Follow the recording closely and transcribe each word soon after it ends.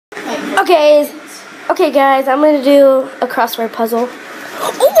Okay, guys, I'm gonna do a crossword puzzle.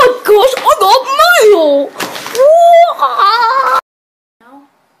 Oh my gosh, I got mail!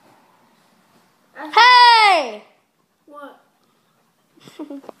 Hey! What?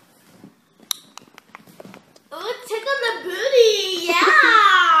 Oh, tickle the booty,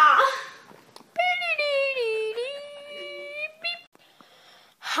 yeah!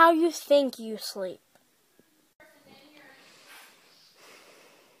 How you think you sleep?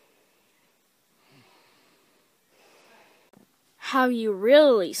 How you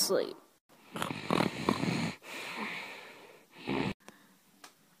really sleep?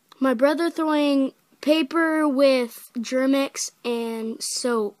 My brother throwing paper with Germix and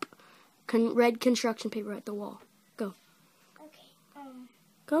soap, red construction paper at the wall. Go. Okay.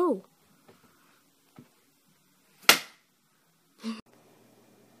 Go.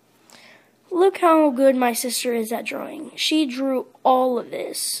 Look how good my sister is at drawing. She drew all of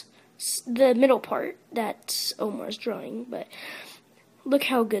this. The middle part, that's Omar's drawing, but look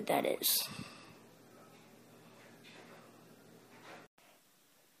how good that is.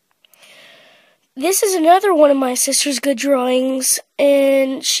 This is another one of my sister's good drawings,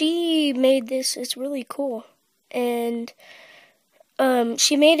 and she made this. It's really cool. And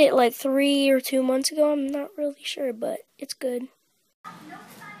she made it like 3 or 2 months ago. I'm not really sure, but it's good.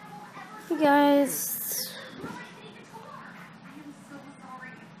 Hey guys.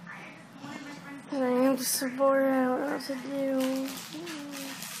 I am just bored. I don't know what to do.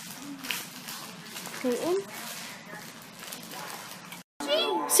 Peyton?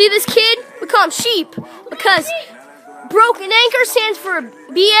 See this kid? We call him Sheep because broken anchor stands for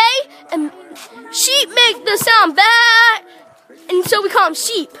BA and sheep make the sound bad, and so we call him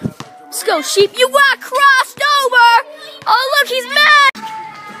Sheep. Let's go, Sheep. You got crossed over. Oh, look, he's mad.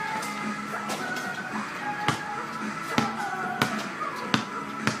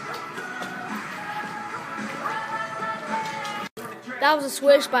 That was a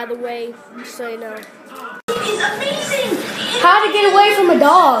swish, by the way, just so you know. It's amazing! How to get away from a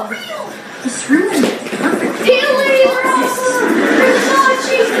dog. It's really perfect. Haley, we're awesome!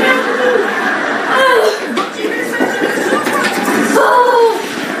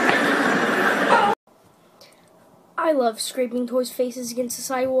 I love scraping toys' faces against the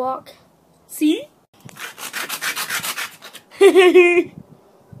sidewalk. See?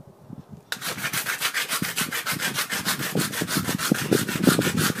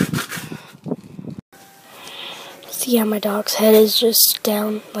 See how my dog's head is just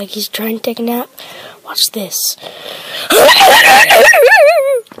down, like he's trying to take a nap? Watch this.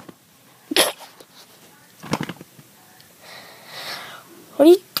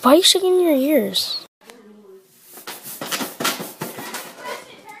 Why are you shaking your ears?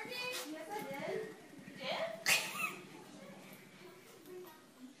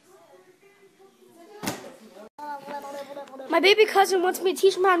 My baby cousin wants me to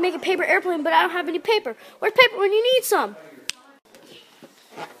teach him how to make a paper airplane, but I don't have any paper. Where's paper when you need some?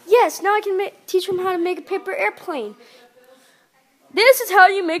 Yes, now I can teach him how to make a paper airplane. This is how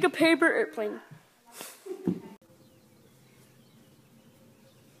you make a paper airplane.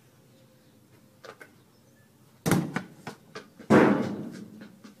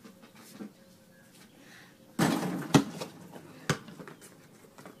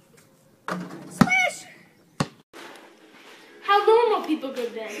 How normal people go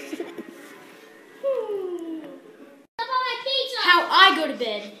to bed. How I go to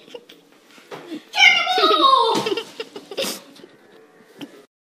bed.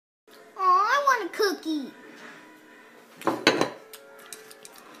 I want a cookie.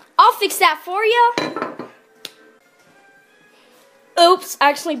 I'll fix that for you. Oops, I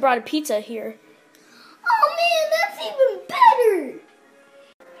actually brought a pizza here. Oh man, that's even better.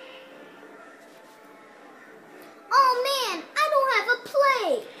 Oh man, I don't have a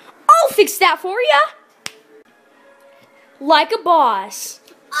plate. I'll fix that for you. Like a boss.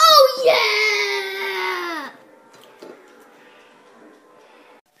 Oh yeah!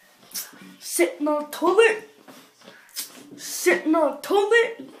 Sitting on the toilet. Sitting on the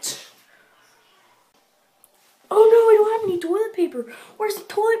toilet. Oh no, I don't have any toilet paper. Where's the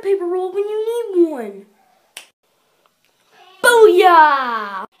toilet paper roll when you need one?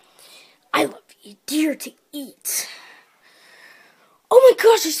 Booyah! I love to eat deer to eat. Oh my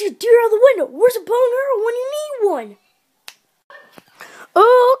gosh, I see a deer out the window. Where's a bow and arrow when you need one?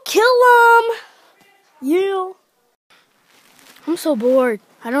 Oh, kill him! Yeah. I'm so bored.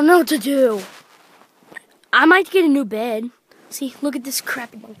 I don't know what to do. I might get a new bed. See, look at this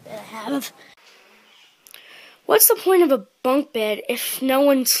crappy bunk bed I have. What's the point of a bunk bed if no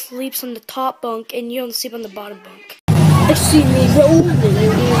one sleeps on the top bunk and you don't sleep on the bottom bunk? I see me rolling.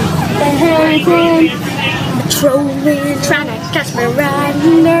 Patrolling, trying to catch me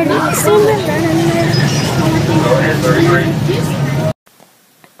riding dirty.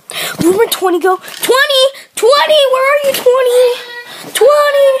 Where 20 go? 20! 20! Where are you, 20?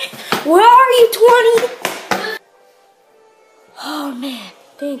 20! Where are you, 20? Oh, man.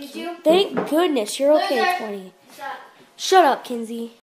 Thank you. Thank goodness you're okay, 20. Shut up, Kinsey.